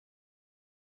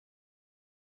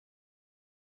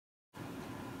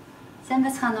Сайн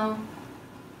байцгаана уу?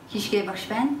 Хишгэ багш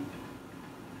байна.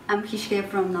 I'm Hishge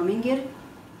from Nomiin Ger.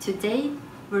 Today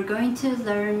we're going to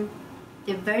learn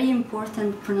the very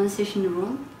important pronunciation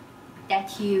rule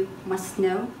that you must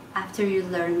know after you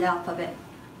learn the alphabet.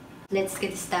 Let's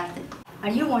get started. Are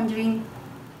you wondering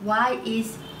why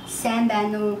is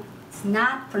Sambanu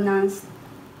not pronounced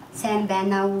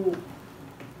Sambanau,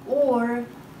 or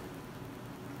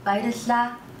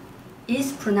Bayrla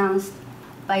is pronounced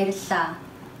Bayrla,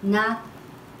 not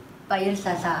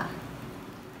Bayrlala?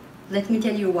 Let me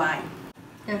tell you why.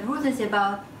 The rule is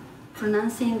about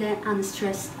pronouncing the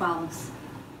unstressed vowels.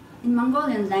 In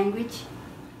Mongolian language,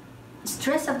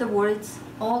 stress of the words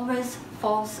always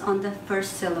falls on the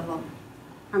first syllable,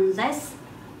 unless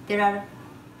there are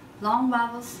long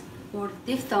vowels or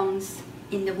diphthongs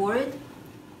in the word,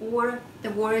 or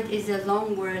the word is a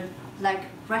long word like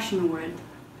Russian word.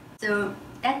 So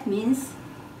that means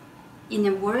in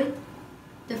a word,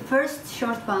 the first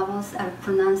short vowels are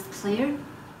pronounced clear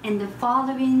and the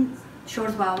following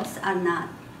short vowels are not.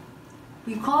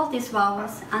 We call these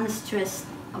vowels unstressed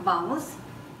vowels.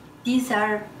 These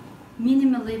are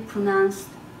minimally pronounced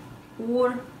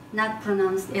or not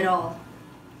pronounced at all.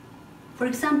 For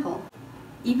example,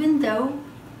 even though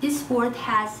this word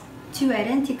has two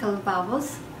identical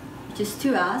vowels, which is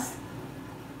two A's,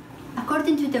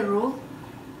 according to the rule,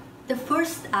 the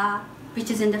first A, which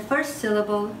is in the first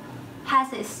syllable,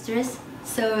 has a stress,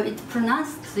 so it's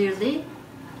pronounced clearly,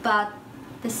 but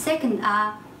the second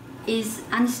A is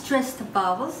unstressed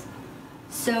vowels,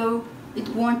 so it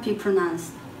won't be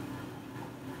pronounced.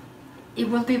 It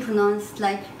will be pronounced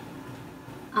like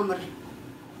Amr,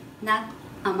 not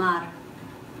Amar.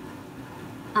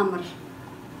 Amr.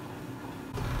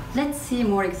 Let's see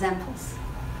more examples.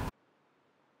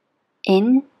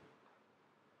 In,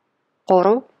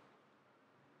 Quru,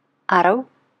 Araw,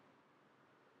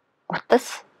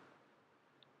 Uttas,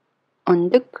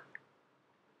 Unduk,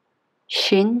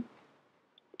 Shin,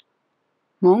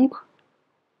 Mung,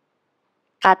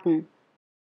 Qadan.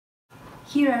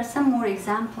 Here are some more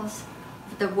examples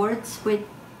of the words with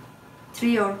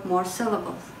 3 or more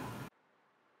syllables.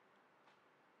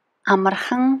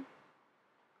 Амархан,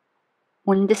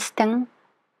 Үндэстэн,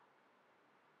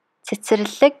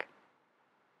 Цэцэрлэг,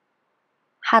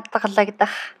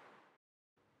 Хадгалагдах.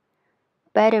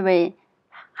 By the way,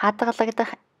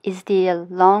 Hadaglagdach is the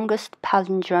longest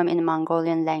palindrome in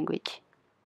Mongolian language.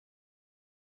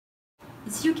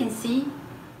 As you can see,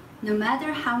 no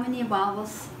matter how many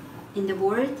vowels in the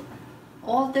word,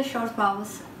 all the short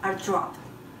vowels are dropped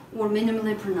or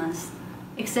minimally pronounced,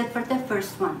 except for the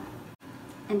first one.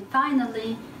 And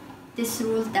finally, this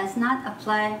rule does not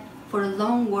apply for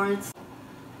long words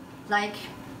like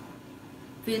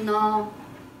vino,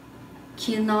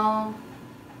 kino,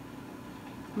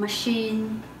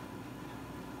 machine,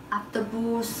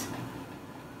 autobus,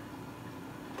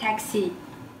 taxi.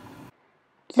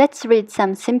 Let's read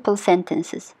some simple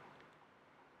sentences.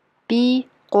 Би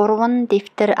 3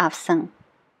 дэвтэр авсан.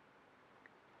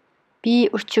 Би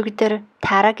өчигдөр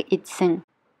тараг идсэн.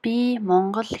 Би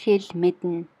монгол хэл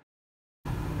мэднэ.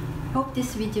 Hope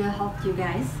this video helped you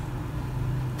guys.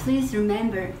 Please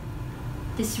remember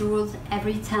this rule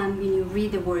every time when you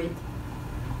read the word.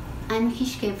 I'm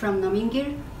Hishke from Nomiin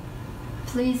Ger.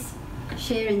 Please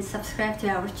share and subscribe to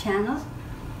our channel,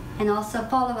 and also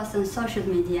follow us on social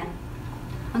media.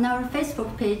 On our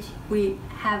Facebook page, we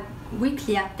have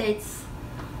weekly updates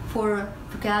for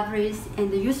vocabularies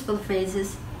and the useful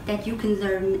phrases that you can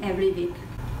learn every week.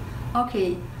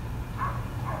 Okay,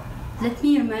 let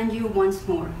me remind you once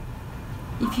more.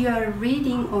 If you are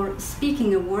reading or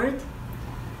speaking a word,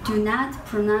 do not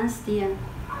pronounce the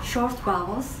short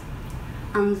vowels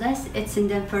unless it's in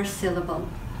the first syllable.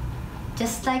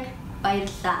 Just like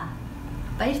Bayrla.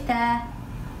 Bayrta.